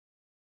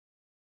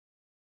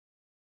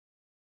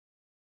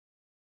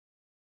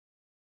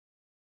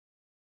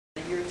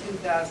year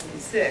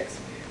 2006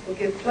 will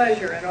give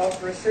pleasure and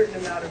offer a certain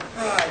amount of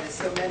pride as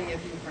so many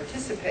of you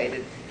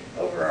participated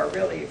over our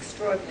really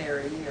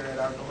extraordinary year at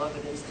our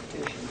beloved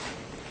institution.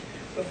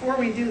 Before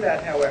we do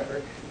that,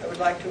 however, I would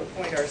like to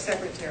appoint our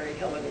Secretary,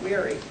 Helen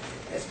Weary,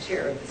 as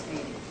chair of this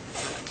meeting.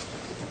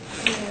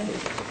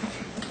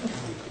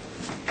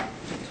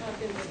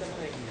 Talk into the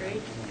mic,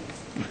 great.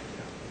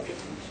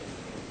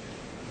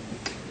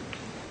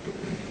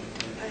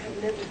 I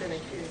have never been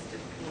accused of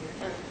being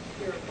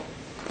unempirical.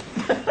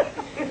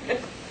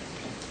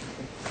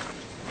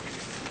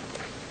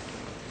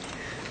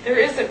 There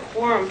is a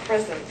quorum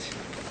present.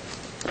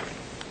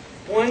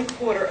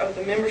 1/4 of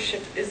the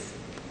membership is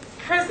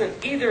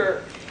present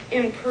either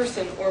in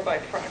person or by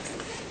proxy.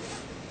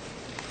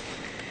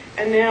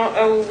 And now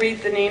I will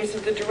read the names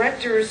of the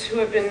directors who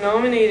have been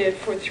nominated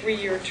for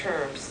 3-year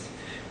terms.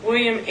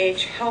 William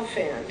H.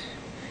 Helfand,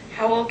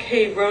 Howell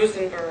K.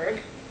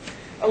 Rosenberg,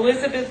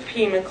 Elizabeth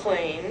P.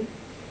 McLean,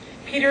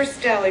 Peter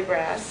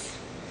Stallybrass,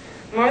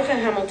 Martha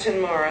Hamilton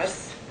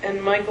Morris,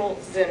 and Michael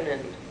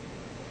Zinman.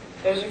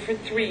 Those are for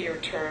 3-year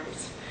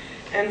terms.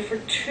 And for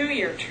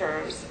 2-year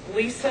terms,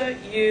 Lisa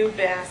U.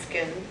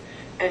 Baskin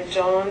and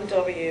John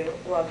W.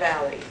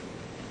 LaValle.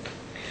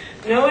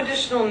 No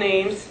additional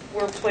names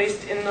were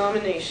placed in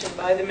nomination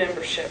by the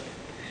membership,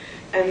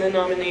 and the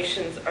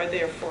nominations are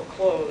therefore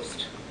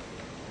closed.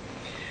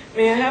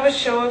 May I have a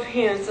show of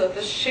hands of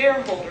the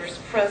shareholders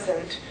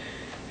present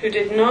who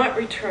did not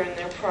return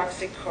their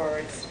proxy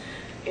cards?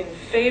 In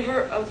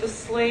favor of the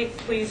slate,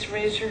 please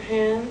raise your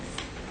hands.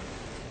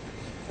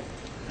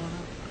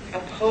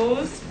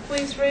 Opposed,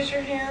 please raise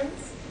your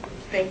hands.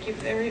 Thank you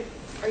very.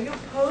 Are you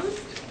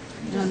opposed?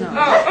 No.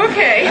 Oh,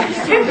 okay.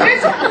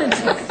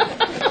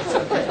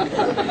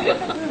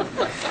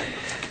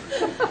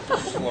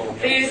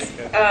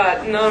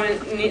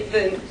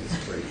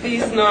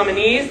 These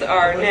nominees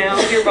are now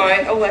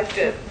hereby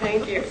elected.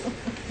 Thank you.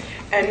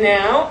 And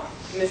now,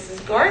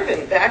 Mrs.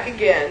 Garvin, back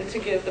again to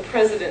give the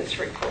President's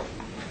report.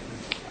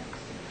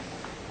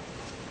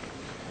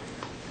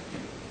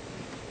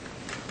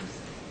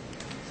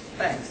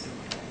 Thanks.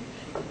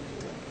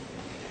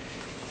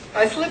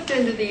 I slipped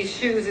into these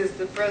shoes as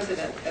the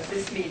president at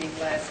this meeting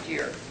last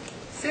year.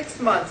 6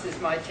 months is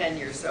my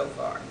tenure so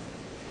far.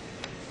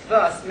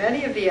 Thus,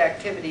 many of the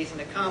activities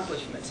and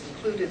accomplishments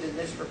included in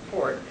this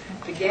report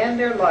began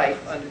their life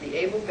under the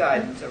able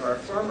guidance of our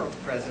former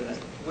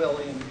president,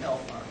 William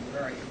Helfand.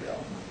 Where are you,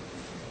 Bill?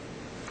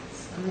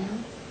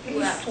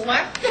 He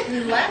slept?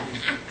 He left?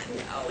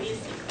 No, he's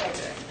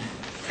declared.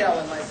 Tell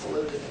him I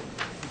saluted him.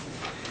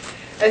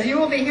 As you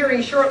will be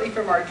hearing shortly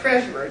from our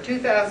treasurer,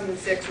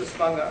 2006 was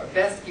among our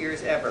best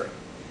years ever.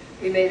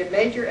 We made a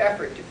major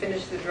effort to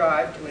finish the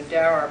drive to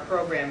endow our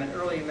program in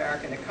early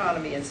American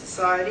economy and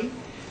society,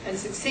 and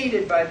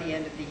succeeded by the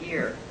end of the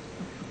year.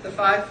 The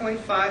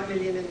 $5.5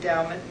 million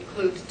endowment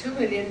includes $2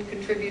 million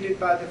contributed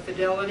by the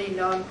Fidelity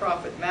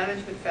Nonprofit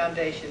Management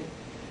Foundation,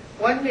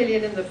 $1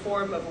 million in the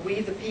form of a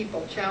We the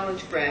People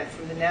Challenge grant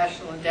from the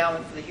National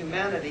Endowment for the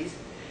Humanities,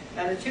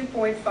 and a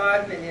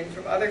 $2.5 million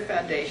from other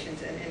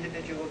foundations and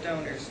individual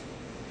donors.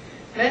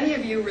 Many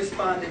of you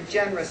responded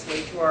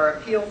generously to our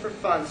appeal for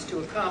funds to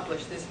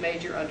accomplish this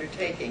major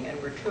undertaking,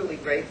 and we're truly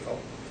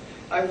grateful.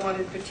 I want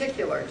in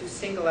particular to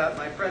single out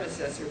my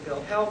predecessor,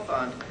 Bill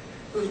Helfand,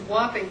 whose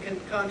whopping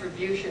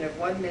contribution of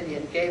 $1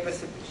 million gave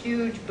us a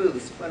huge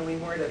boost when we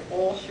weren't at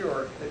all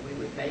sure that we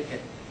would make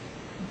it.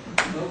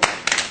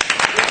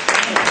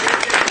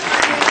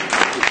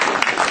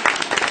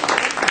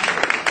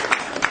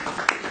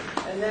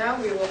 And now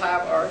we will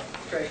have our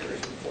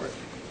treasurer's report.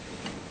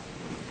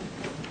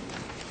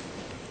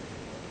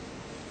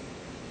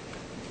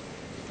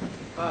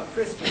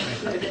 Christian, I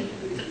should have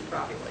introduced you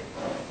properly.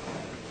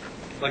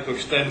 I'd like to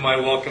extend my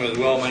welcome as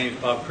well. My name is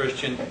Bob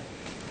Christian.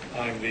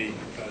 I'm the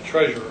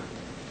treasurer of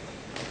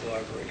the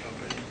library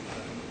company.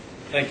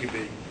 Thank you,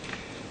 B.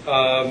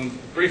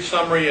 Brief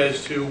summary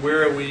as to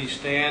where we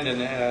stand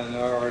and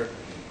our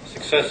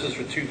successes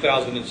for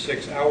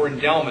 2006. Our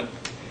endowment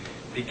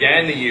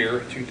began the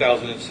year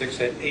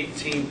 2006 at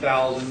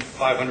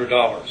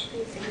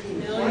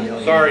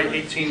 $18,500. Sorry,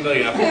 $18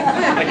 million.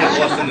 I get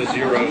lost in the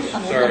zeros.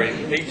 Sorry,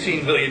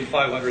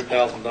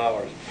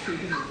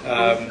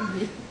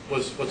 $18,500,000.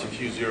 What's a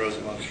few zeros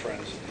amongst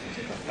friends.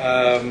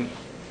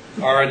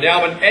 Our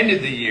endowment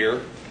ended the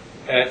year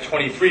at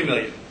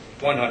 $23,100,000.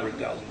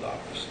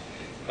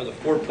 That's a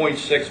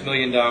 $4.6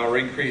 million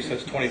increase.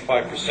 That's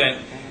 25%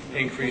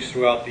 increase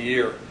throughout the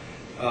year.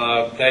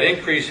 That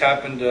increase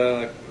happened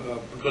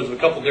because of a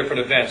couple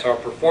different events. Our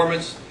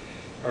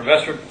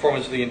investment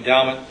performance of the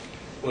endowment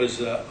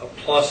was a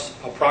plus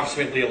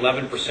approximately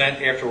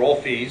 11% after all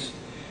fees.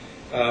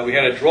 We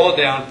had a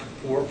drawdown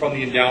from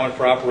the endowment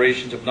for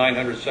operations of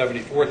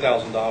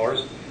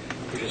 $974,000,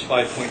 which is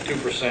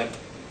 5.2%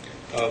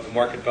 of the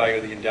market value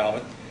of the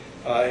endowment.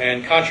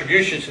 And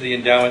contributions to the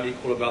endowment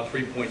equaled about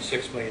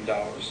 $3.6 million.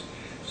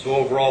 So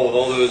overall, with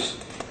all those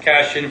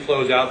cash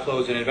inflows,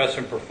 outflows, and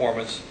investment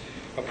performance,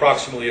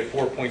 approximately a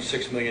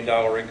 $4.6 million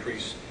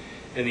increase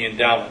in the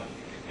endowment.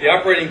 The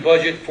operating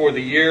budget for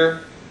the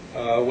year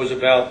was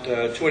about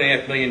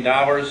 $2.5 million,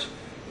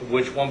 of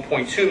which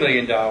 $1.2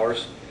 million,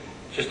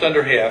 just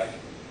under half,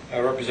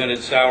 represented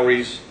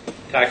salaries,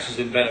 taxes,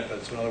 and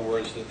benefits. In other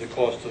words, the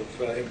cost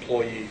of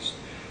employees.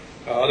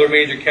 Other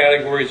major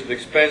categories of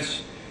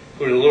expense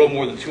included a little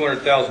more than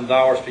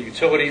 $200,000 for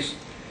utilities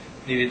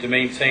needed to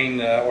maintain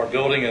our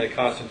building at a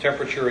constant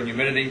temperature and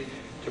humidity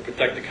to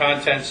protect the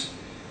contents,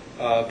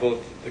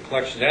 both the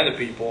collections and the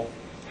people,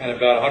 and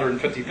about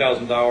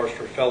 $150,000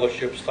 for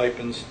fellowship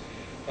stipends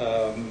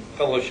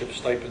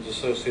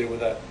associated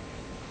with that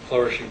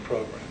flourishing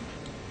program.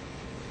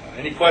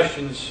 Any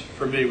questions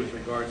for me with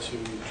regard to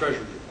the Treasury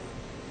report?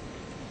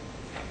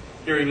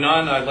 Hearing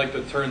none, I'd like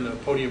to turn the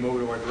podium over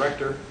to our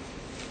Director,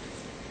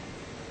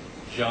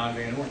 John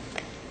Van Horn.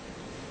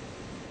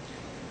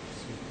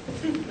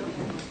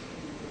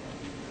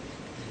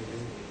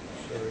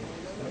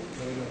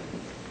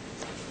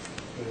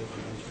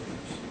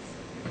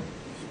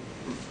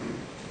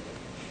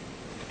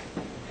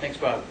 Thanks,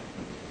 Bob.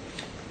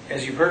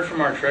 As you've heard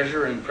from our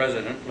Treasurer and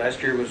President,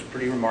 last year was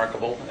pretty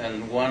remarkable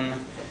and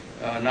one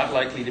not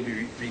likely to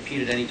be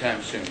repeated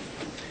anytime soon.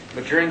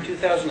 But during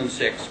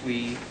 2006,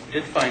 we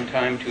did find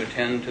time to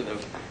attend to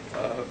the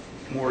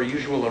more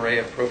usual array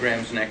of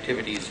programs and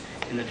activities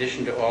in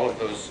addition to all of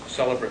those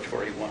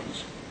celebratory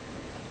ones.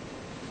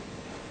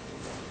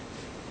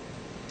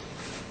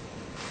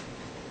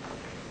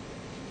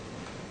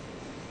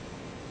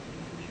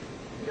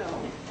 No.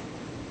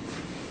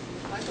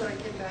 I thought I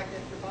came back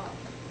after Bob.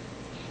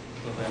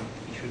 Well, then,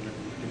 you shouldn't have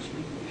introduced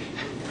me.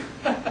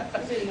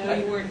 No,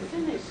 you weren't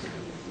finished.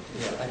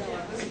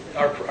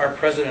 Our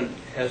President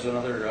has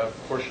another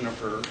portion of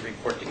her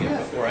report to give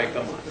before I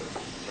come on.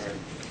 Sorry.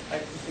 I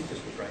think this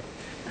was right.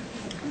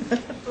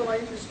 Well, I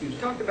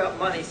talked about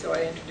money, so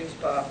I introduced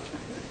Bob.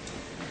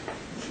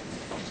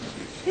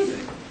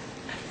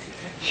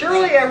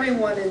 Surely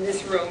everyone in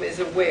this room is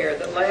aware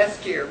that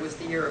last year was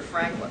the year of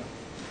Franklin,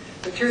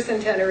 the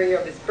tercentenary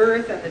of his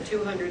birth and the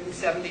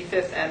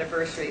 275th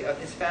anniversary of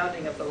his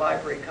founding of the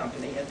Library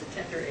Company at the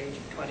tender age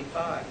of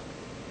 25.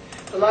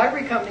 The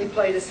Library Company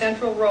played a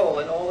central role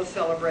in all the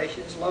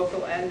celebrations,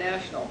 local and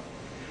national.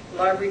 The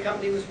Library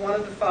Company was one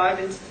of the 5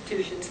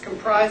 institutions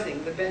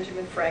comprising the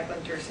Benjamin Franklin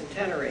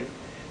Tercentenary,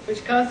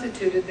 which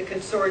constituted the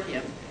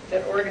consortium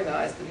that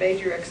organized the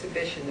major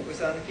exhibition that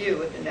was on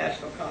view at the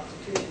National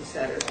Constitution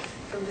Center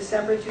from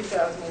December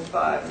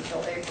 2005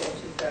 until April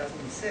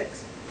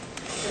 2006.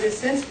 It has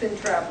since been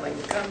traveling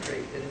the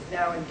country. It is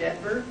now in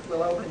Denver,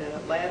 will open in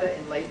Atlanta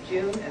in late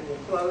June, and will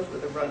close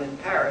with a run in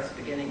Paris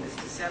beginning this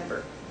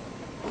December.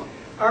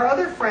 Our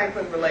other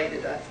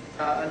Franklin-related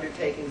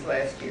undertakings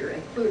last year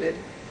included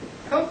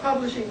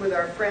co-publishing with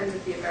our friends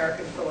at the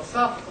American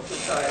Philosophical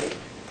Society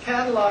a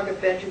catalog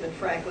of Benjamin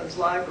Franklin's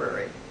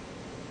library.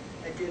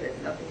 I did it,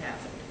 nothing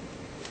happened.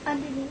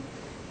 Underneath.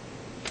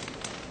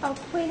 Oh,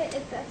 point it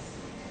at this.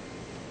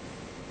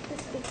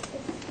 This.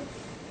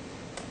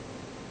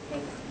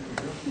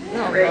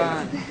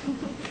 Great.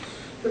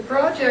 The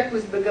project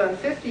was begun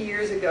 50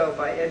 years ago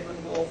by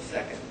Edwin Wolfe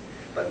II,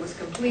 but was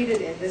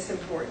completed in this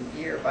important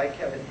year by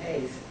Kevin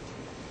Hayes.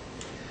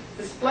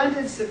 The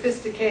splendid,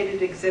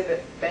 sophisticated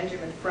exhibit,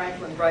 Benjamin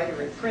Franklin,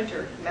 Writer and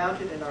Printer,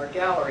 mounted in our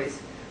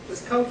galleries,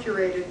 was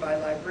co-curated by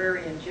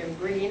librarian Jim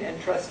Green and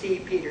trustee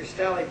Peter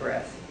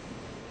Stallybrass.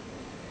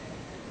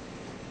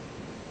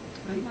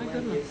 People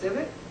in the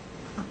exhibit,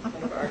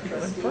 one of our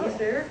trustees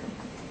there.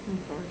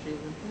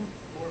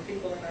 More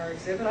people in our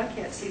exhibit. I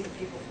can't see the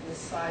people from this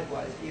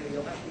sidewise view.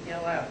 You'll have to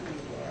yell out who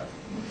you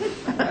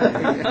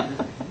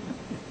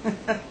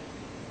are.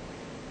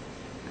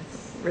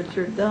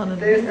 Richard Dunn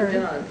and There's Mary. the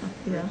Dunn.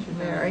 Yeah,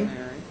 Mary.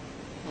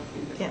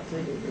 Can't see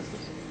who this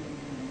is.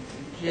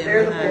 Jim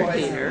They're the and boys.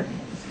 Peter.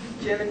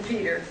 Jim and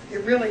Peter.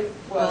 It really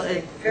was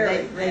a very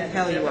they grand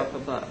tell you exhibit. up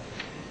above.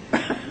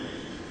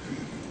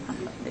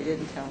 They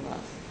didn't tell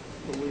us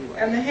who we were.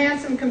 And the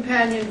handsome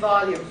companion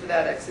volume for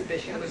that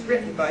exhibition was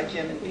written by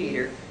Jim and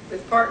Peter,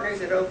 with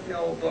partners at Oak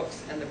Knoll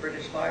Books and the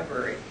British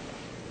Library.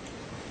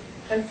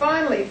 And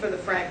finally, for the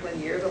Franklin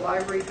year, the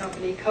Library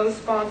Company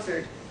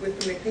co-sponsored with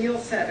the McNeil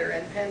Center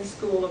and Penn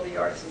School of the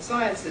Arts and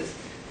Sciences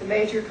the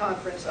major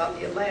conference on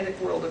the Atlantic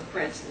world of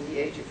prints in the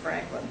age of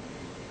Franklin.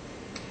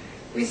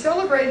 We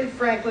celebrated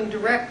Franklin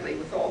directly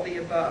with all the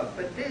above,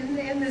 but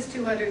in this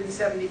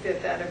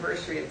 275th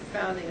anniversary of the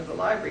founding of the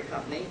Library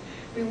Company,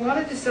 we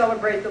wanted to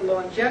celebrate the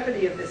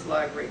longevity of this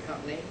library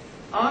company,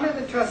 honor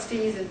the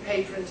trustees and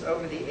patrons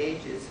over the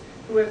ages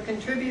who have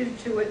contributed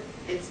to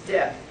its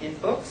depth in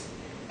books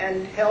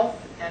and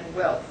health and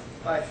wealth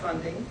by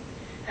funding,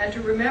 and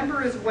to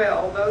remember as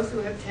well those who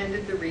have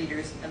tended the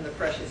readers and the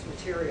precious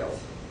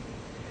materials.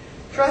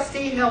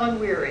 Trustee Helen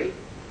Weary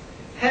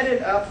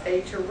headed up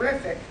a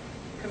terrific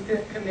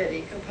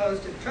committee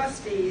composed of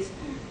trustees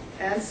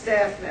and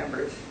staff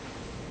members.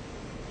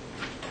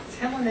 Is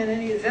Helen in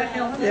any? Is that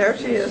Helen? There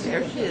she is.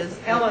 There she is.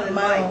 Helen and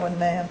My Mike. own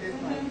man. Here's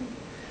Mike.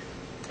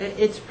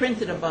 It's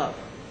printed above.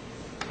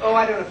 Oh,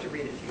 I don't have to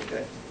read it to you.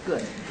 Good.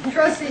 Good.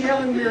 Trustee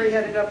Helen Weary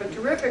headed up a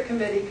terrific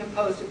committee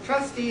composed of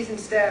trustees and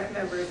staff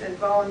members and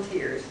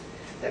volunteers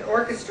that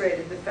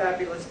orchestrated the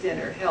fabulous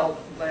dinner held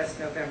last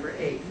November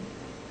 8th,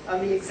 on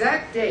the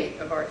exact date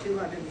of our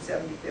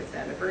 275th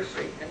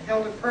anniversary, and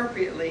held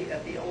appropriately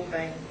at the Old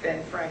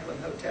Ben Franklin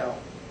Hotel.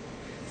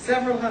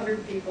 Several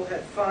hundred people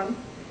had fun,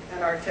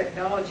 and our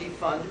technology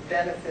fund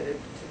benefited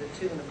to the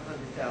tune of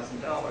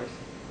 $100,000.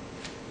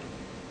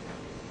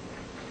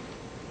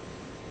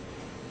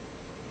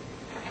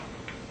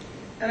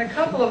 And a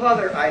couple of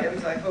other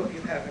items I hope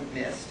you haven't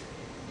missed.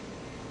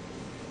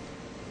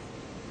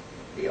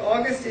 The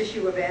August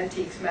issue of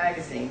Antiques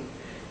magazine,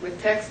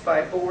 with text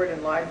by board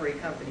and library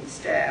company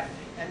staff,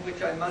 and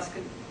which I must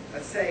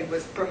say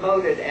was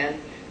promoted and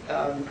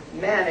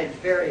managed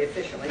very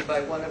efficiently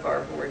by one of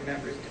our board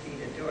members,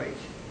 Davida Deutsch.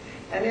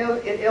 And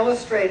it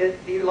illustrated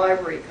the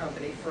library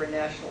company for a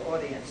national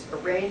audience, a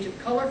range of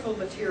colorful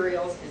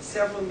materials in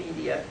several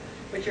media,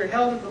 which are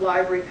held at the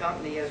library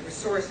company as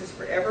resources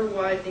for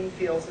ever-widening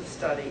fields of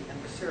study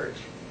and research.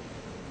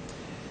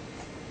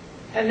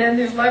 And then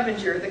there's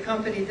Levenger, the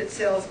company that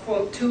sells,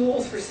 quote,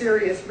 tools for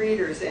serious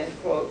readers, end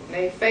quote,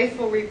 made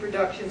faithful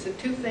reproductions of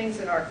two things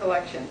in our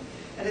collection,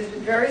 and has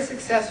been very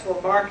successful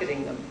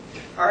marketing them: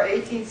 our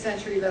 18th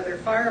century leather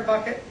fire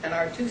bucket and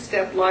our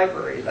two-step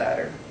library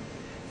ladder.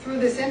 Through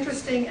this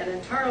interesting and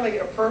entirely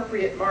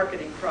appropriate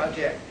marketing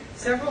project,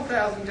 several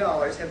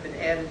 $1,000s have been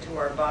added to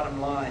our bottom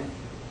line.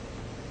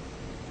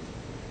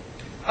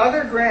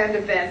 Other grand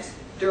events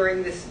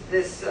during this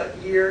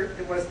year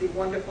was the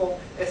wonderful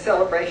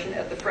celebration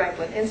at the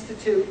Franklin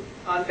Institute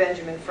on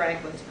Benjamin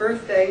Franklin's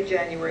birthday,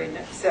 January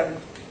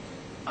 7th,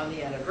 on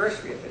the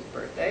anniversary of his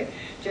birthday,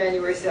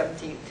 January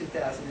 17th,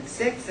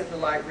 2006, and the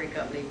library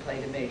company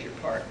played a major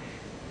part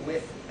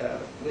with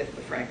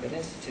the Franklin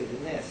Institute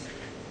in this.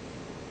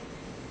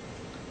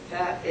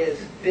 That is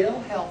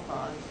Bill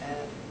Helfand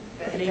and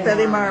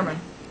Betty Marmon.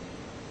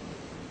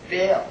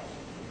 Bill.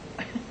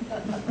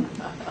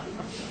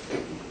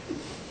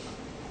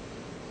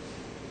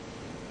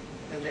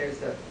 And there's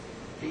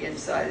the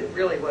inside. It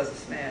really was a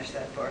smash,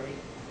 that party.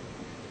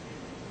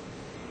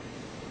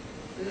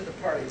 This is the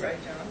party, right,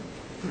 John?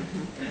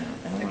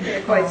 I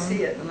can't quite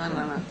see it. No.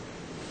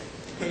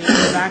 Can you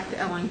go back to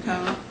Ellen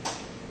Cohen?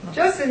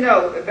 Just a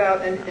note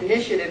about an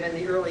initiative in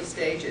the early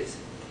stages.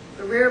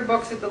 The rare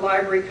books at the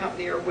library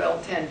company are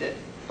well tended.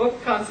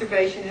 Book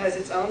conservation has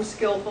its own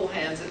skillful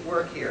hands at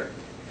work here.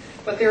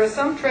 But there are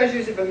some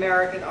treasures of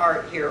American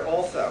art here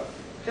also.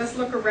 Just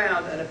look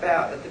around and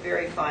about at the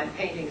very fine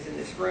paintings in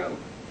this room.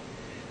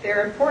 They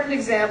are important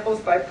examples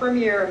by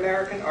premier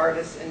American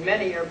artists, and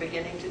many are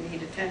beginning to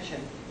need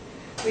attention.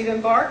 We've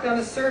embarked on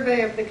a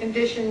survey of the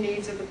condition,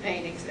 needs of the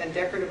paintings and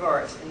decorative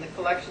arts in the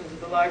collections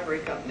of the library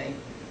company.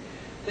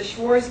 The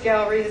Schwartz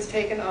Gallery has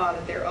taken on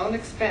at their own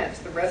expense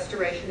the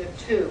restoration of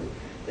two,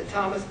 the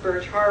Thomas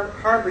Birch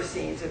harbor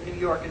scenes of New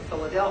York and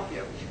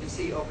Philadelphia, which you can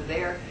see over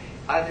there,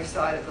 either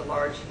side of the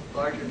larger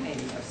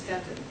painting of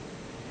Stenton.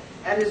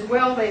 And as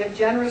well, they have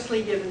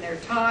generously given their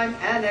time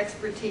and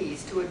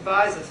expertise to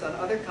advise us on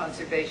other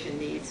conservation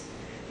needs,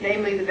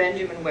 namely the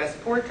Benjamin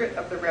West portrait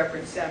of the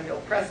Reverend Samuel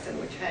Preston,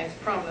 which hangs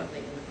prominently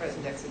in the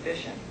present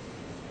exhibition.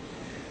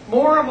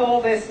 More of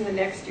all this in the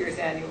next year's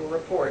annual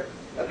report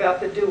about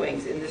the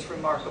doings in this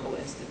remarkable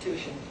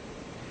institution.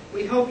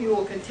 We hope you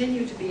will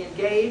continue to be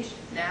engaged,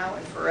 now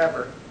and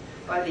forever,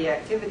 by the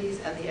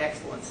activities and the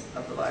excellence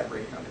of the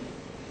library company.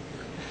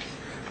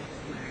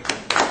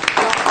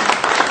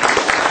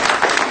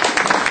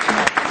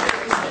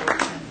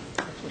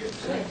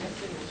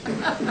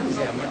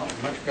 Yeah,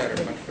 much better,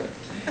 much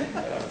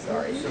better.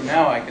 Sorry. So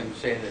now I can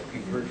say that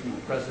you've heard from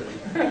the president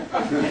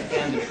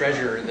and the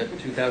treasurer that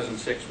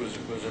 2006 was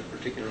a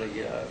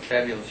particularly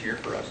fabulous year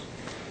for us.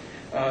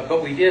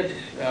 But we did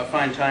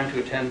find time to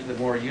attend to the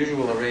more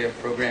usual array of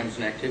programs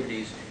and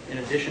activities in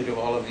addition to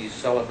all of these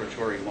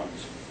celebratory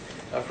ones.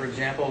 For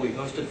example, we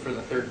hosted for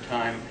the third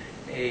time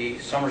a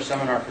summer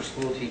seminar for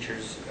school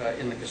teachers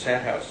in the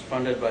Cassatt House,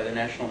 funded by the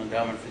National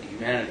Endowment for the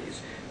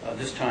Humanities,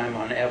 this time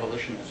on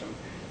abolitionism.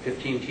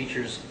 15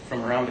 teachers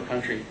from around the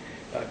country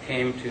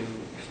came to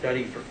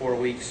study for 4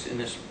 weeks in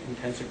this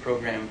intensive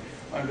program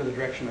under the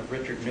direction of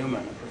Richard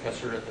Newman, a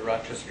professor at the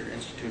Rochester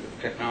Institute of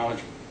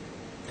Technology.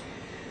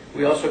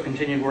 We also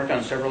continued work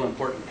on several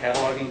important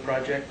cataloging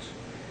projects.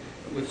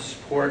 With the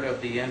support of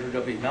the Andrew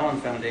W.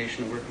 Mellon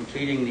Foundation, we're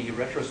completing the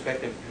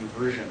retrospective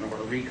conversion, or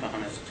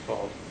recon as it's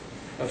called,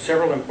 of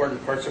several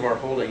important parts of our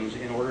holdings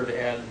in order to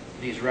add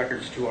these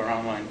records to our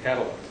online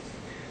catalog.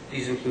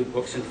 These include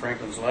books in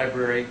Franklin's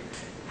library,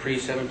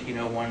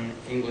 pre-1701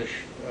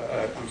 English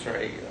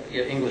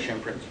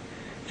imprints,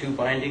 2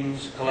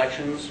 bindings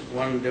collections,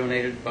 one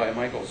donated by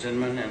Michael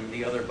Zinman and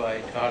the other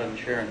by Todd and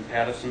Sharon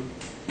Pattison,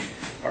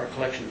 our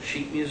collection of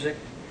sheet music,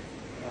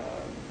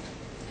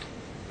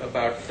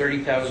 about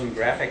 30,000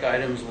 graphic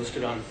items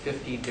listed on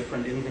 50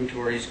 different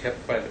inventories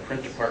kept by the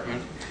print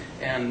department,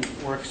 and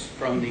works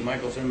from the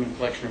Michael Zinman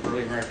collection of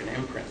early American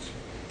imprints.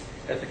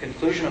 At the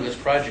conclusion of this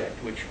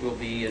project, which will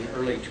be in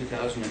early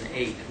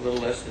 2008, a little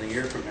less than a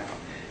year from now,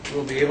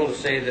 we'll be able to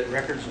say that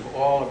records of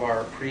all of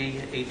our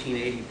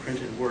pre-1880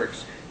 printed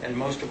works and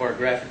most of our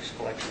graphics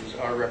collections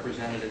are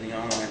represented in the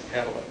online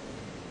catalog.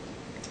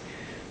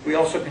 We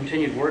also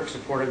continued work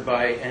supported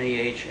by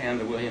NEH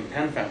and the William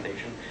Penn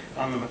Foundation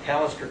on the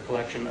McAllister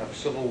collection of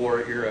Civil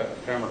War era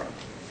ephemera,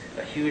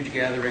 a huge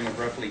gathering of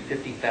roughly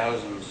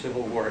 50,000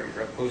 Civil War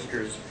era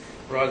posters,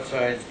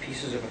 broadsides,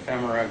 pieces of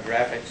ephemera,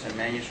 graphics, and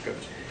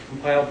manuscripts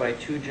compiled by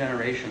two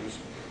generations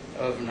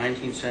of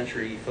 19th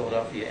century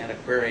Philadelphia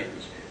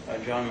antiquarians,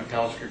 John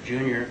McAllister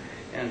Jr.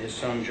 and his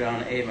son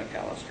John A.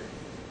 McAllister.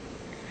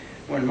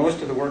 When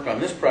most of the work on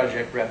this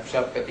project wraps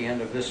up at the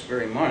end of this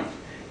very month,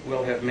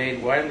 we'll have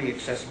made widely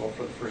accessible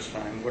for the first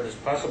time what is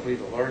possibly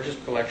the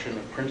largest collection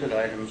of printed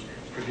items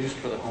produced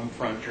for the home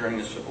front during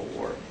the Civil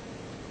War.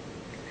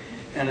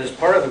 And as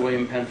part of the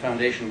William Penn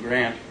Foundation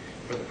grant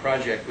for the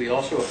project, we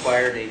also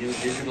acquired a new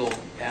digital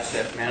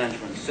asset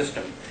management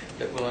system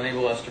that will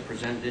enable us to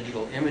present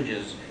digital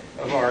images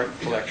of our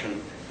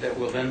collection that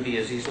will then be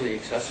as easily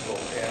accessible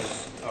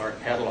as our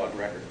catalog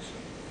records.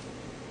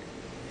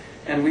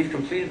 And we've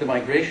completed the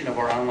migration of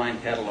our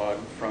online catalog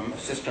from a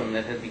system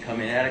that had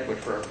become inadequate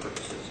for our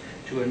purposes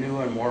to a new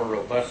and more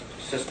robust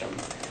system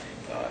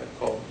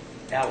called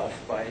Aleph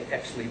by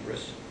Ex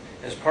Libris.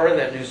 As part of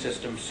that new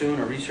system, soon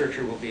a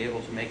researcher will be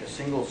able to make a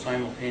single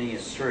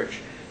simultaneous search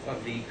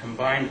of the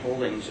combined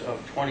holdings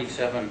of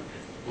 27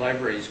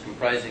 libraries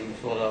comprising the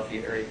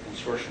Philadelphia Area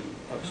Consortium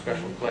of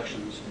Special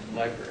Collections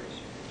Libraries.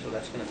 So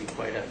that's going to be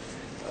quite a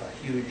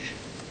huge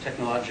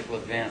technological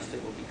advance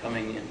that will be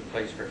coming into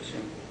place very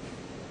soon.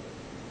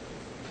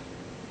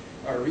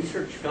 Our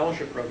research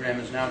fellowship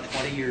program is now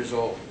 20 years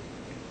old,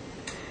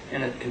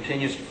 and it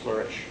continues to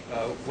flourish.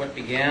 What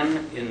began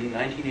in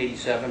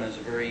 1987 as a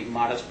very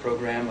modest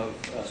program of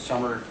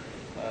summer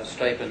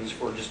stipends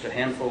for just a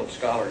handful of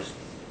scholars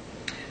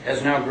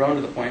has now grown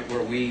to the point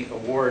where we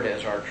award,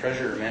 as our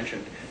treasurer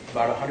mentioned,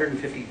 about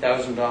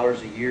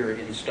 $150,000 a year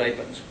in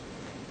stipends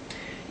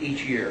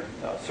each year,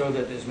 so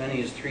that as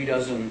many as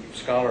 36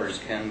 scholars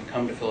can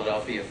come to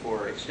Philadelphia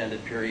for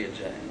extended periods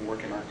and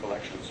work in our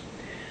collections.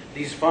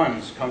 These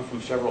funds come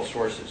from several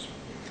sources.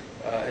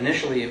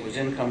 Initially, it was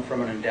income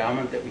from an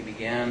endowment that we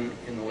began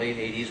in the late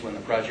 80s when the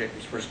project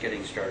was first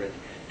getting started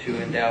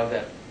to endow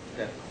that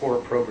core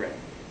program.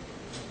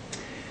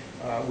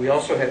 We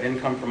also have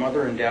income from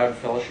other endowed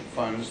fellowship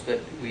funds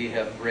that we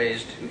have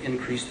raised to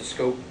increase the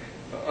scope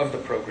of the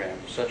program,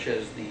 such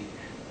as the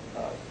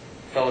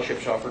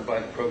fellowships offered by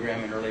the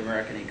program in Early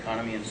American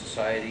Economy and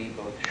Society,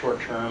 both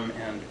short-term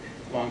and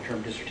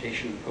long-term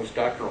dissertation and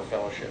postdoctoral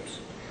fellowships,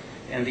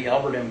 and the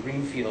Albert M.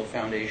 Greenfield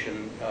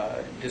Foundation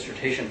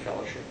Dissertation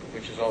Fellowship,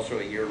 which is also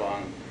a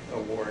year-long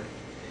award.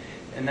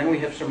 And then we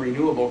have some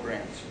renewable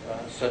grants,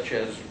 such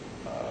as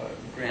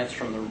grants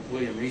from the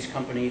William Rees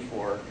Company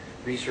for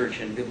research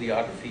in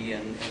bibliography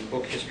and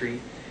book history,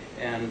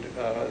 and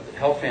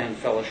Helfand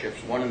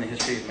Fellowships, one in the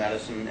history of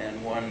medicine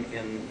and one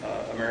in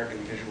American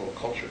visual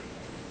culture.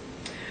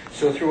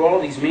 So through all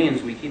of these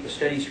means, we keep a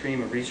steady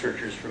stream of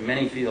researchers from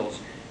many fields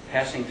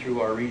passing through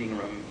our reading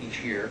room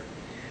each year,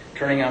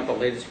 turning out the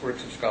latest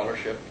works of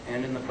scholarship,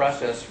 and in the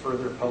process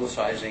further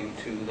publicizing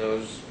to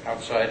those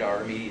outside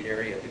our immediate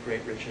area the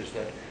great riches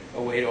that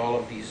await all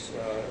of these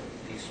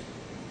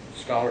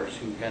scholars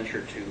who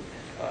venture to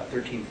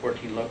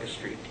 1314 Locust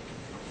Street.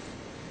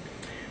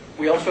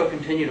 We also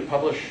continue to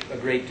publish a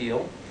great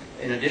deal.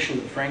 In addition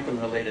to the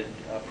Franklin-related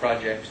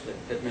projects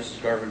that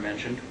Mrs. Garvin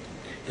mentioned,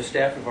 the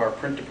staff of our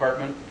print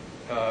department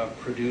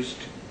produced,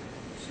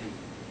 let's see,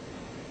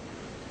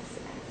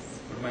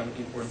 what am I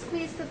looking for?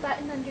 Squeeze the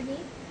button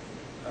underneath.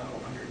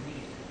 Oh,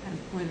 underneath.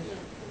 And point it.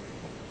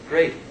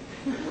 Great.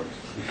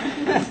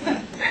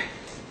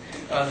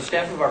 The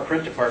staff of our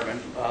print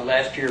department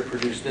last year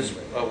produced this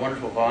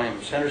wonderful volume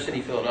of Center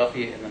City,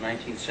 Philadelphia in the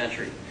 19th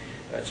Century.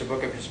 It's a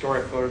book of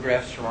historic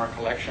photographs from our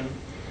collection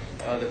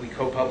that we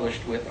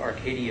co-published with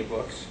Arcadia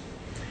Books.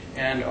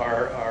 And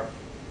our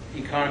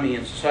Economy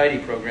and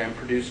Society program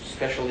produced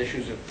special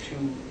issues of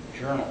 2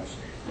 journals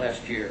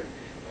last year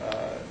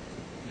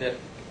that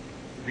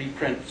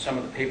reprint some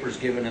of the papers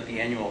given at the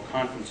annual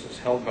conferences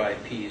held by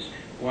PEAS.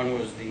 One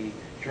was the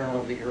Journal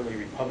of the Early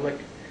Republic,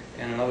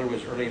 and another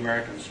was Early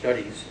American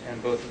Studies,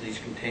 and both of these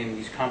contain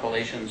these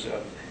compilations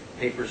of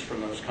papers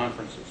from those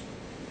conferences.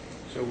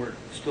 So we're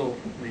still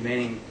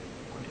remaining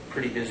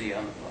pretty busy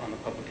on the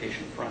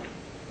publication front.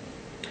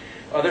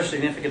 Other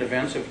significant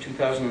events of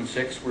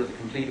 2006 were the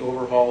complete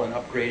overhaul and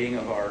upgrading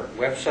of our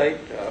website,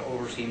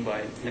 overseen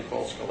by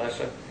Nicole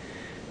Scalessa.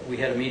 We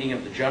had a meeting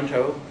of the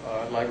Junto,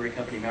 library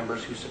company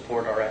members who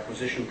support our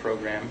acquisition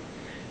program.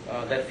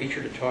 That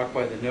featured a talk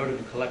by the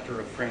noted collector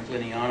of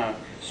Frankliniana,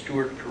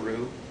 Stuart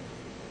Carew.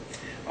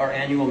 Our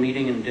annual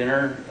meeting and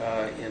dinner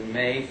in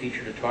May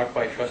featured a talk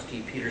by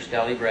trustee Peter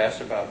Stallybrass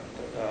about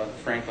the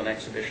Franklin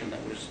exhibition that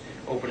was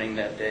opening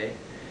that day.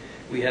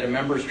 We had a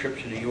members trip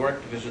to New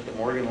York to visit the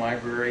Morgan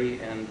Library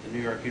and the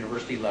New York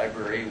University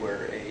Library,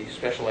 where a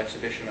special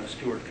exhibition of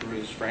Stuart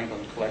Carew's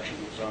Franklin collection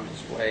was on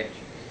display.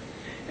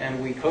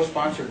 And we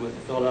co-sponsored with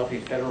the Philadelphia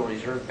Federal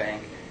Reserve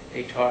Bank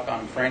a talk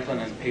on Franklin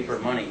and paper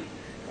money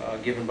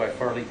given by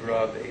Farley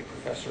Grubb, a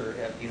professor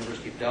at the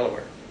University of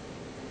Delaware.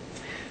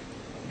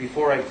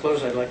 Before I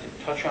close, I'd like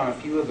to touch on a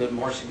few of the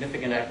more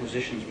significant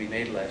acquisitions we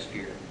made last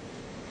year.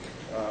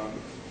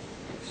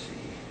 Let's see.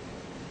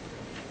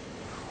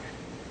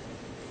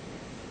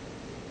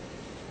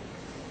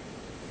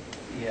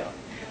 Yeah,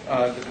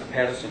 the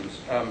Pattisons.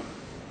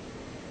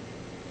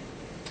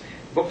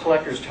 Book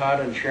collectors Todd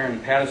and Sharon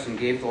Pattison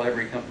gave the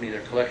library company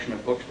their collection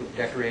of books with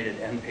decorated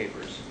end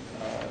papers,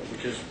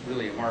 which is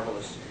really a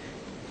marvelous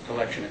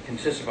collection. It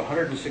consists of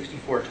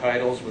 164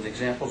 titles with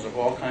examples of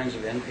all kinds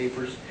of end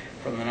papers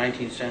from the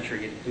 19th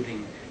century,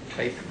 including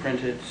typed,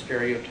 printed,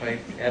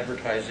 stereotyped,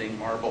 advertising,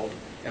 marbled,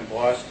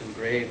 embossed,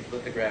 engraved,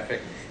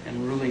 lithographic,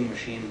 and ruling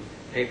machine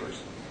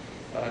papers.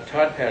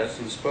 Todd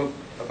Pattison spoke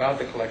about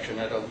the collection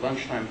at a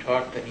lunchtime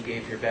talk that he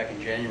gave here back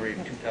in January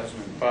of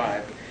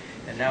 2005,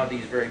 and now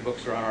these very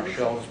books are on our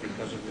shelves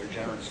because of their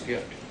generous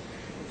gift.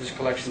 This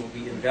collection will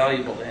be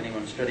invaluable to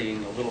anyone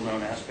studying this little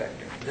known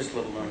aspect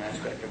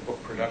of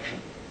book production.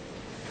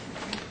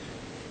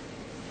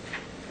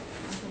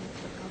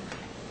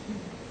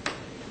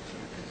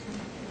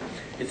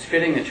 It's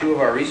fitting that two of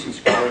our recent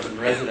scholars in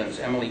residence,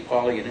 Emily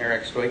Pauley and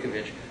Eric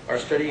Stojkovic, are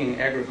studying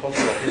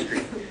agricultural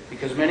history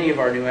because many of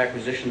our new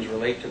acquisitions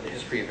relate to the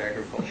history of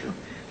agriculture.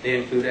 They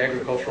include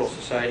agricultural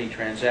society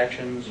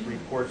transactions,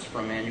 reports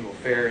from annual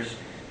fairs,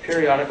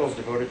 periodicals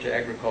devoted to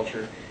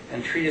agriculture,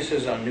 and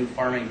treatises on new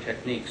farming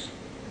techniques.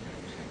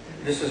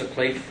 This is a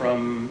plate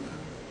from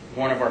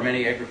one of our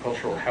many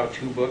agricultural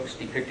how-to books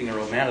depicting a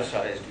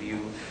romanticized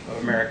view of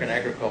American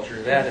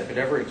agriculture that, if it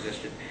ever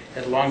existed,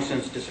 had long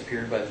since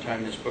disappeared by the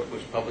time this book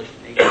was published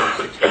in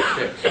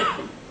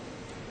 1866.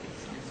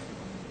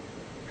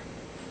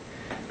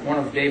 One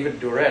of David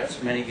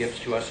Duret's many gifts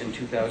to us in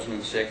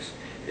 2006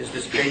 is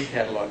this trade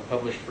catalog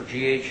published for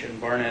G.H.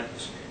 and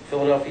Barnett's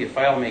Philadelphia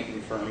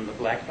file-making firm, the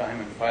Black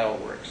Diamond File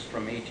Works,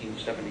 from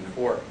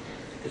 1874.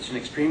 It's an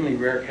extremely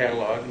rare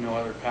catalog, no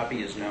other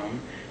copy is known,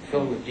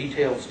 filled with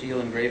detailed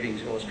steel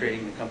engravings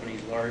illustrating the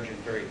company's large and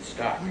varied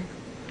stock.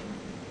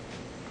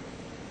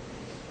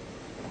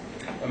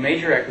 A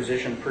major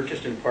acquisition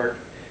purchased in part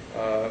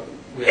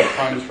with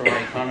funds from our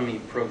economy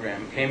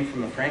program came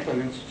from the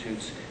Franklin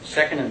Institute's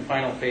second and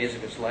final phase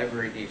of its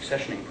library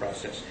deaccessioning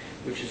process,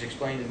 which is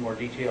explained in more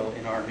detail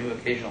in our new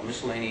occasional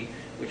miscellany,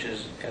 which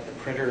is at the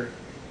printer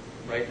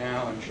right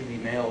now and should be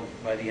mailed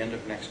by the end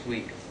of next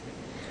week.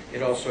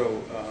 It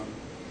also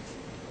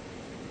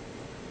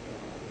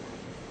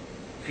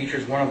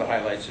features one of the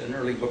highlights, an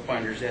early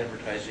bookbinder's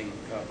advertising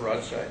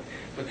broadside.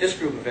 But this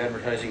group of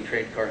advertising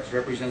trade cards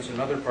represents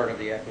another part of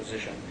the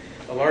acquisition,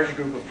 a large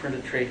group of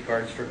printed trade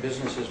cards for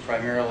businesses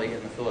primarily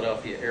in the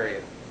Philadelphia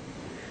area.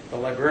 The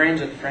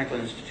librarians at the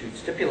Franklin Institute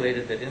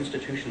stipulated that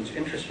institutions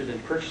interested in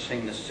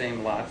purchasing the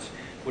same lots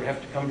would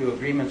have to come to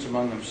agreements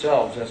among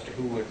themselves as to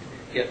who would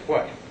get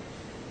what.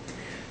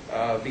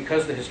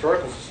 Because the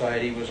Historical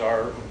Society was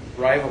our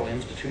rival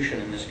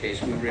institution in this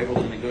case, we were able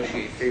to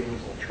negotiate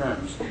favorable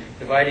terms,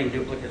 dividing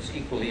duplicates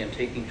equally and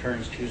taking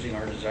turns choosing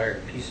our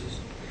desired pieces.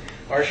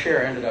 Our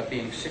share ended up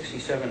being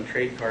 67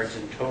 trade cards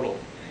in total,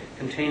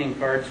 containing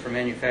cards for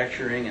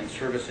manufacturing and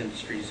service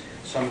industries,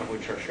 some of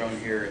which are shown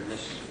here in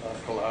this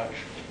collage.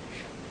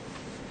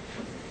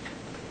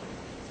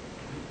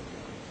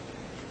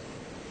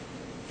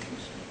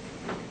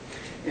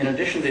 In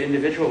addition to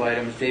individual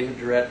items, David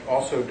Duret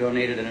also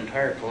donated an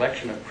entire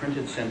collection of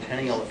printed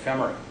centennial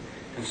ephemera,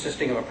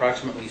 consisting of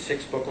approximately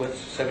 6 booklets,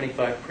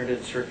 75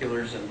 printed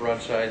circulars and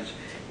broadsides,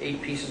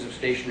 8 pieces of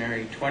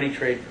stationery, 20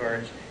 trade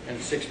cards, and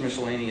 6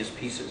 miscellaneous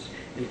pieces,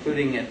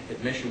 including an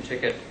admission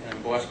ticket, an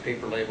embossed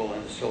paper label,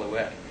 and a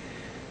silhouette.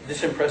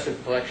 This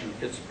impressive collection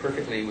fits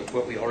perfectly with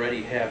what we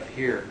already have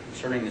here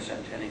concerning the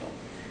centennial.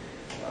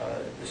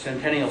 The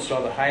centennial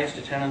saw the highest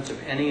attendance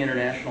of any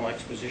international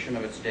exposition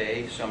of its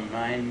day, some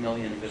 9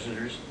 million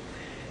visitors,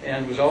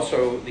 and was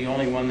also the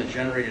only one that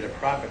generated a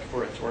profit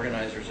for its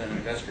organizers and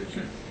investors.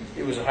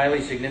 It was a highly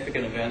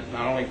significant event,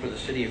 not only for the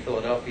city of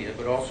Philadelphia,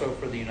 but also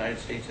for the United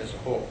States as a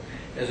whole,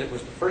 as it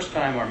was the first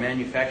time our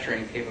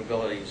manufacturing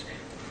capabilities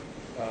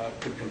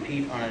could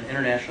compete on an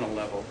international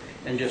level,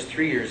 and just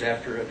 3 years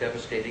after a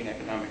devastating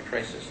economic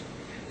crisis.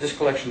 This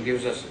collection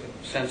gives us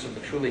a sense of the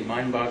truly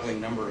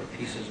mind-boggling number of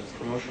pieces of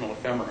promotional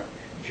ephemera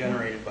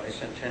generated by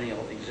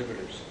centennial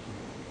exhibitors.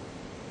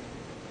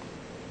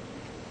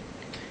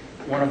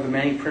 One of the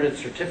many printed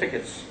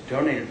certificates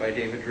donated by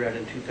David Duret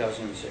in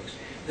 2006.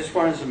 This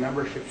one is a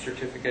membership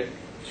certificate,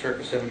 circa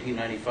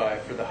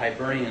 1795, for the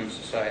Hibernian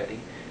Society,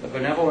 a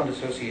benevolent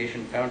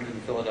association founded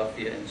in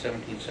Philadelphia in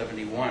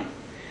 1771.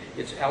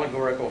 Its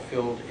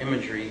allegorical-filled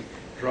imagery,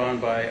 drawn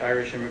by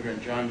Irish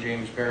immigrant John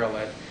James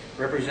Barrelett,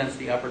 represents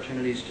the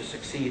opportunities to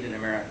succeed in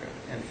America,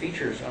 and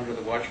features, under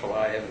the watchful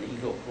eye of an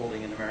eagle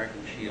holding an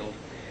American shield,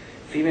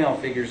 female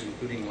figures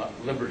including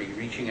liberty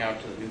reaching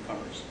out to the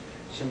newcomers.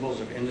 Symbols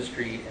of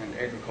industry and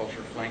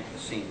agriculture flank the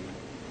scene.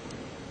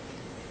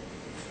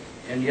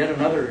 And yet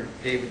another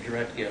David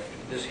Duret gift.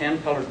 This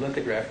hand-colored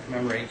lithograph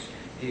commemorates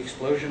the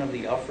explosion of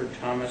the Alfred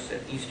Thomas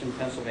at Easton,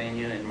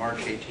 Pennsylvania in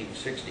March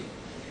 1860.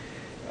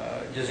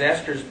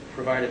 Disasters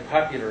provided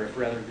popular, if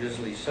rather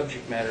grisly,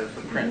 subject matter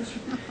for prints.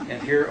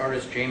 And here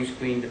artist James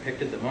Queen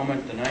depicted the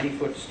moment the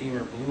 90-foot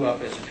steamer blew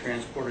up as it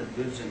transported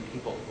goods and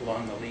people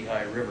along the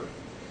Lehigh River.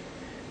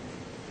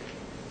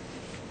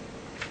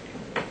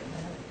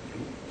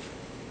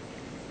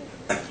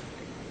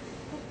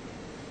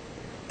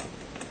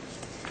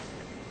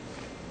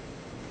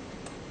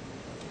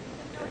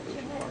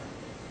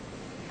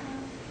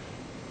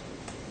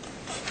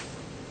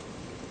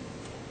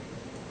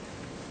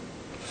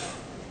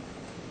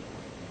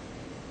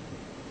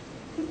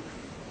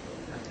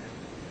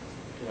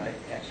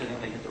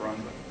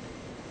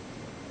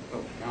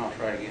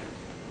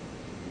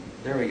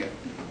 There we go.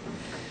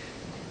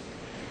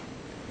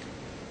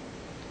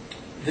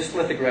 This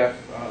lithograph,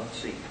 let's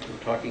see,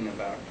 we're talking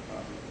about,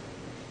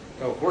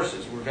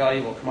 horses were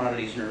valuable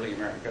commodities in early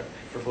America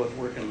for both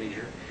work and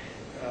leisure.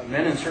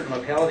 Men in certain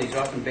localities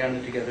often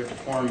banded together to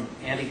form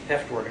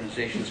anti-theft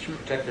organizations to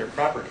protect their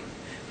property.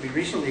 We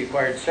recently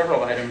acquired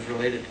several items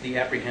related to the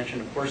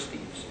apprehension of horse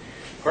thieves.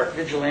 Part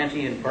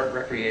vigilante and part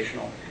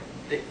recreational,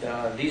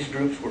 these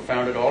groups were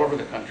founded all over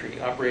the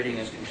country, operating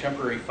as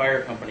contemporary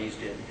fire companies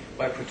did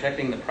by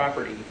protecting the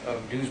property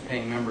of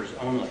dues-paying members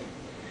only.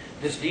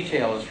 This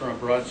detail is from a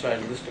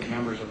broadside list of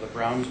members of the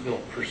Brownsville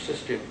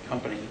Persistive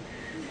Company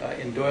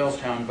in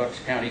Doylestown, Bucks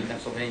County,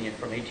 Pennsylvania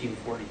from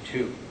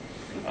 1842.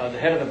 The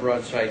head of the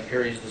broadside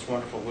carries this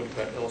wonderful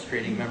woodcut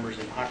illustrating members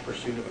in hot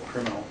pursuit of a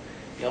criminal,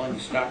 yelling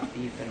 "stop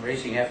thief" and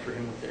racing after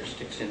him with their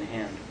sticks in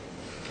hand.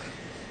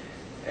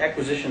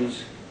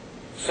 Acquisitions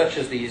such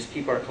as these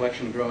keep our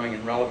collection growing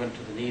and relevant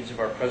to the needs of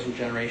our present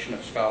generation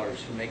of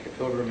scholars who make the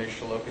pilgrimage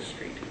to Locust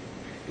Street.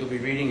 You'll be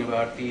reading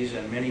about these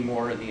and many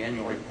more in the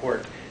annual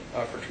report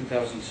for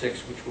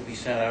 2006, which will be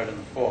sent out in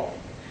the fall.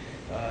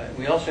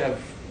 We also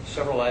have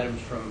several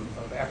items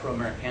of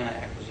Afro-Americana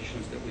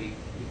acquisitions that we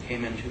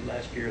came into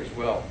last year as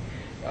well.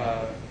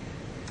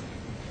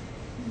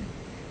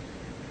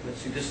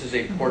 Let's see, this is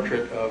a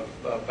portrait of,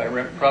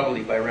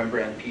 probably by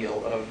Rembrandt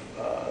Peale, of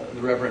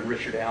the Reverend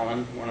Richard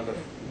Allen, one of the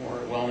more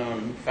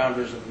well-known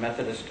founders of the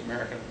Methodist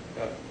American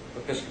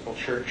Episcopal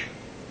Church.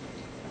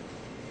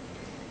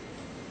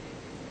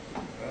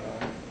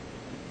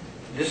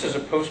 This is a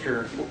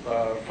poster,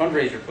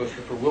 fundraiser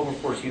poster for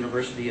Wilberforce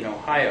University in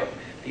Ohio,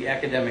 the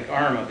academic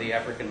arm of the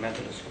African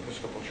Methodist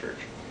Episcopal Church.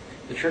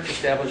 The church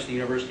established the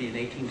university in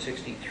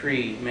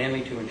 1863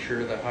 mainly to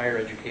ensure the higher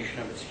education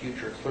of its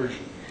future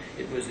clergy.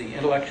 It was the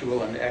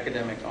intellectual and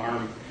academic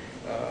arm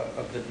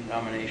of the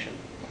denomination.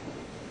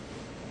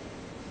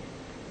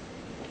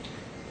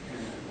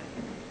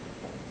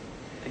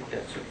 I think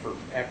that's it for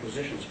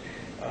acquisitions.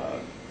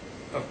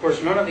 Of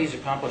course, none of these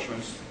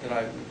accomplishments that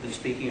I've been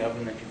speaking of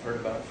and that you've heard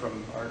about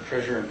from our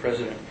treasurer and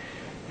president,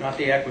 not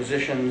the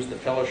acquisitions, the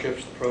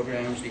fellowships, the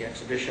programs, the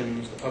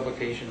exhibitions, the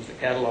publications, the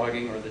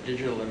cataloging, or the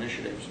digital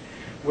initiatives,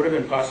 would have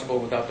been possible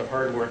without the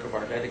hard work of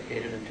our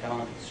dedicated and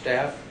talented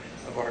staff,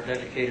 of our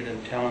dedicated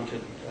and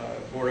talented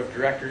board of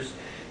directors,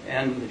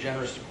 and the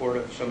generous support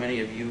of so many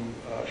of you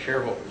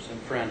shareholders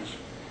and friends.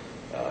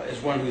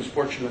 As one who's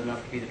fortunate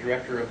enough to be the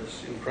director of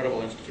this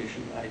incredible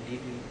institution, I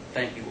deeply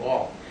thank you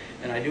all.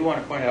 And I do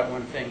want to point out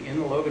one thing.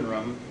 In the Logan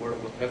Room, where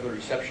we'll have the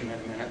reception in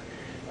a minute,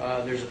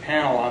 there's a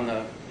panel on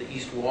the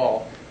east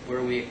wall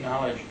where we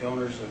acknowledge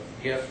donors of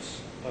gifts,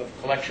 of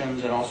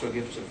collections, and also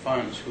gifts of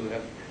funds who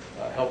have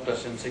helped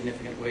us in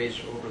significant ways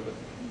over the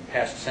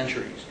past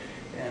centuries.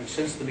 And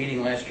since the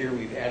meeting last year,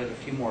 we've added a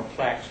few more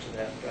plaques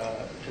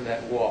to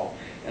that wall.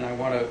 And I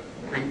want to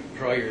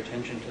draw your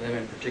attention to them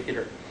in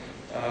particular.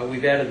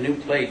 We've added new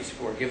plates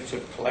for gifts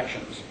of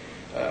collections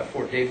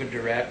for David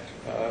Durrett,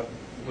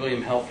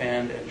 William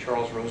Helfand, and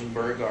Charles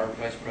Rosenberg, our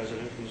vice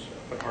president, who's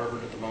up at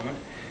Harvard at the moment,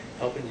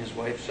 helping his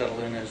wife settle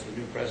in as the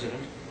new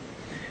president.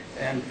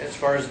 And as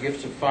far as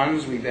gifts of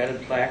funds, we've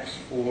added plaques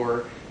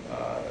for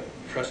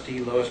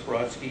Trustee Lois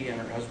Brodsky and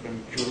her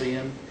husband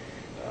Julian,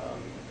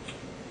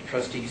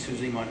 Trustee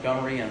Susie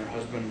Montgomery and her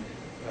husband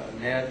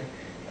Ned,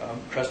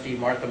 Trustee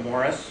Martha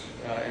Morris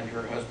and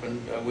her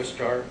husband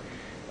Wistar,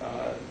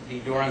 the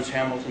Dorrance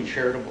Hamilton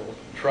Charitable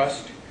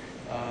Trust,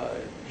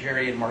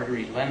 Jerry and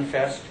Marguerite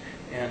Lenfest,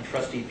 and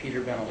Trustee Peter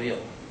Benalil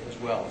as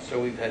well.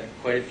 So we've had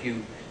quite a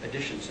few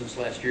additions since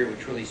last year,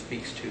 which really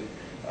speaks to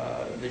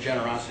the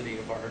generosity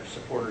of our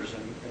supporters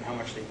and how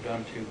much they've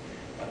done to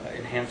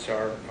enhance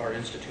our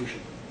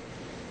institution.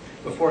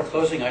 Before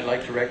closing, I'd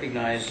like to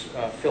recognize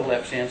Phil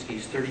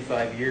Lapsansky's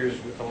 35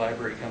 years with the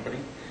Library Company.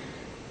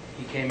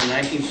 He came in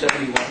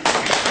 1971.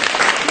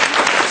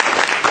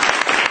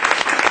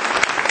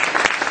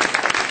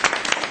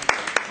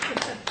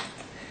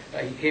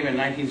 He came in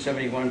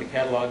 1971 to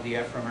catalog the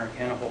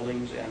Afro-Americana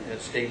holdings and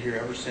has stayed here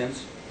ever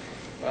since.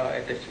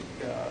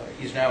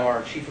 He's now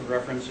our chief of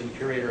reference and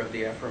curator of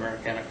the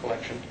Afro-Americana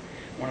collection,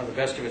 one of the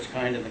best of its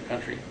kind in the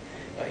country.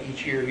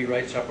 Each year he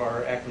writes up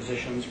our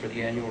acquisitions for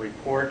the annual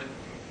report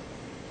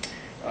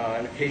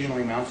and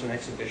occasionally mounts an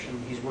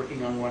exhibition. He's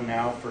working on one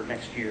now for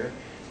next year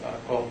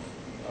called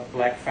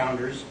Black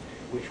Founders,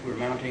 which we're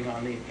mounting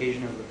on the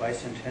occasion of the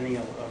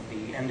bicentennial of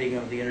the ending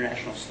of the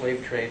international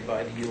slave trade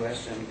by the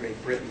U.S. and Great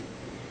Britain.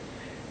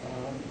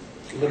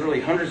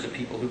 Literally hundreds of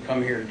people who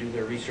come here to do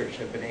their research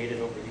have been aided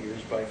over the years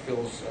by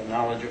Phil's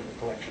knowledge of the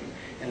collection,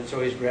 and it's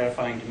always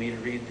gratifying to me to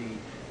read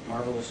the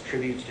marvelous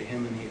tributes to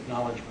him in the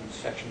acknowledgments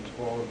sections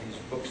of all of these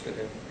books that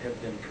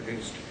have been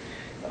produced.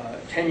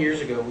 10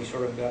 years ago, we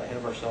sort of got ahead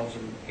of ourselves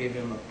and gave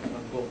him a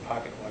gold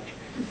pocket watch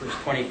for his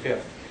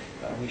 25th.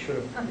 We should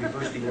have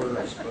reversed the order,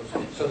 I suppose.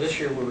 So this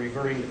year we're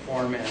reverting the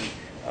form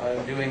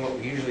and doing what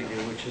we usually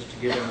do, which is to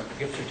give him a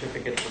gift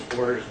certificate for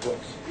Borders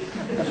books.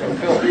 So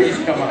Phil, please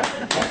come up.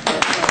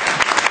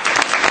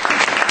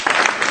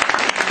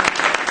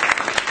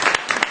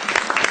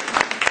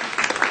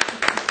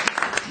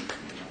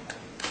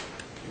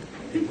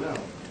 Well,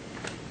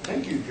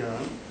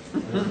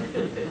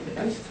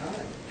 Nice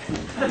time.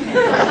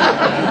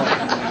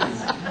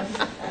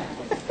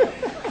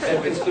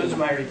 That concludes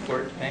my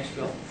report. Thanks,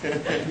 Bill.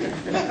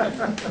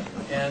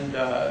 And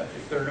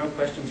if there are no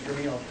questions for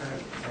me, I'll turn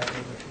it back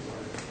over to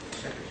our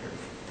secretary.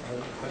 Are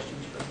there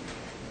questions for me?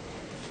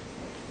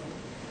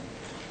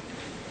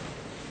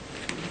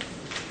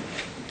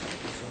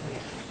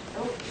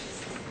 Oh,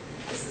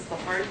 this is the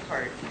hard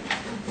part.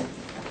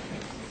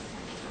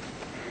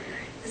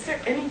 Is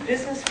there any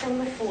business from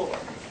the floor?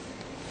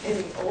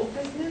 Any old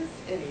business?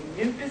 Any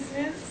new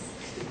business?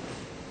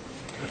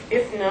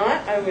 If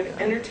not, I would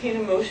entertain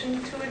a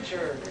motion to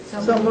adjourn.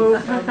 So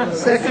moved.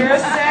 Is there a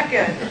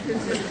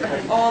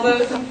second? All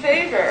those in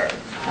favor?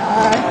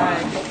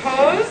 Aye.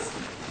 Opposed?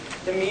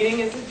 The meeting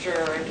is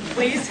adjourned.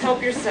 Please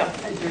help yourself.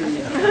 We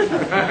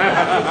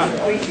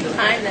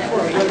time that.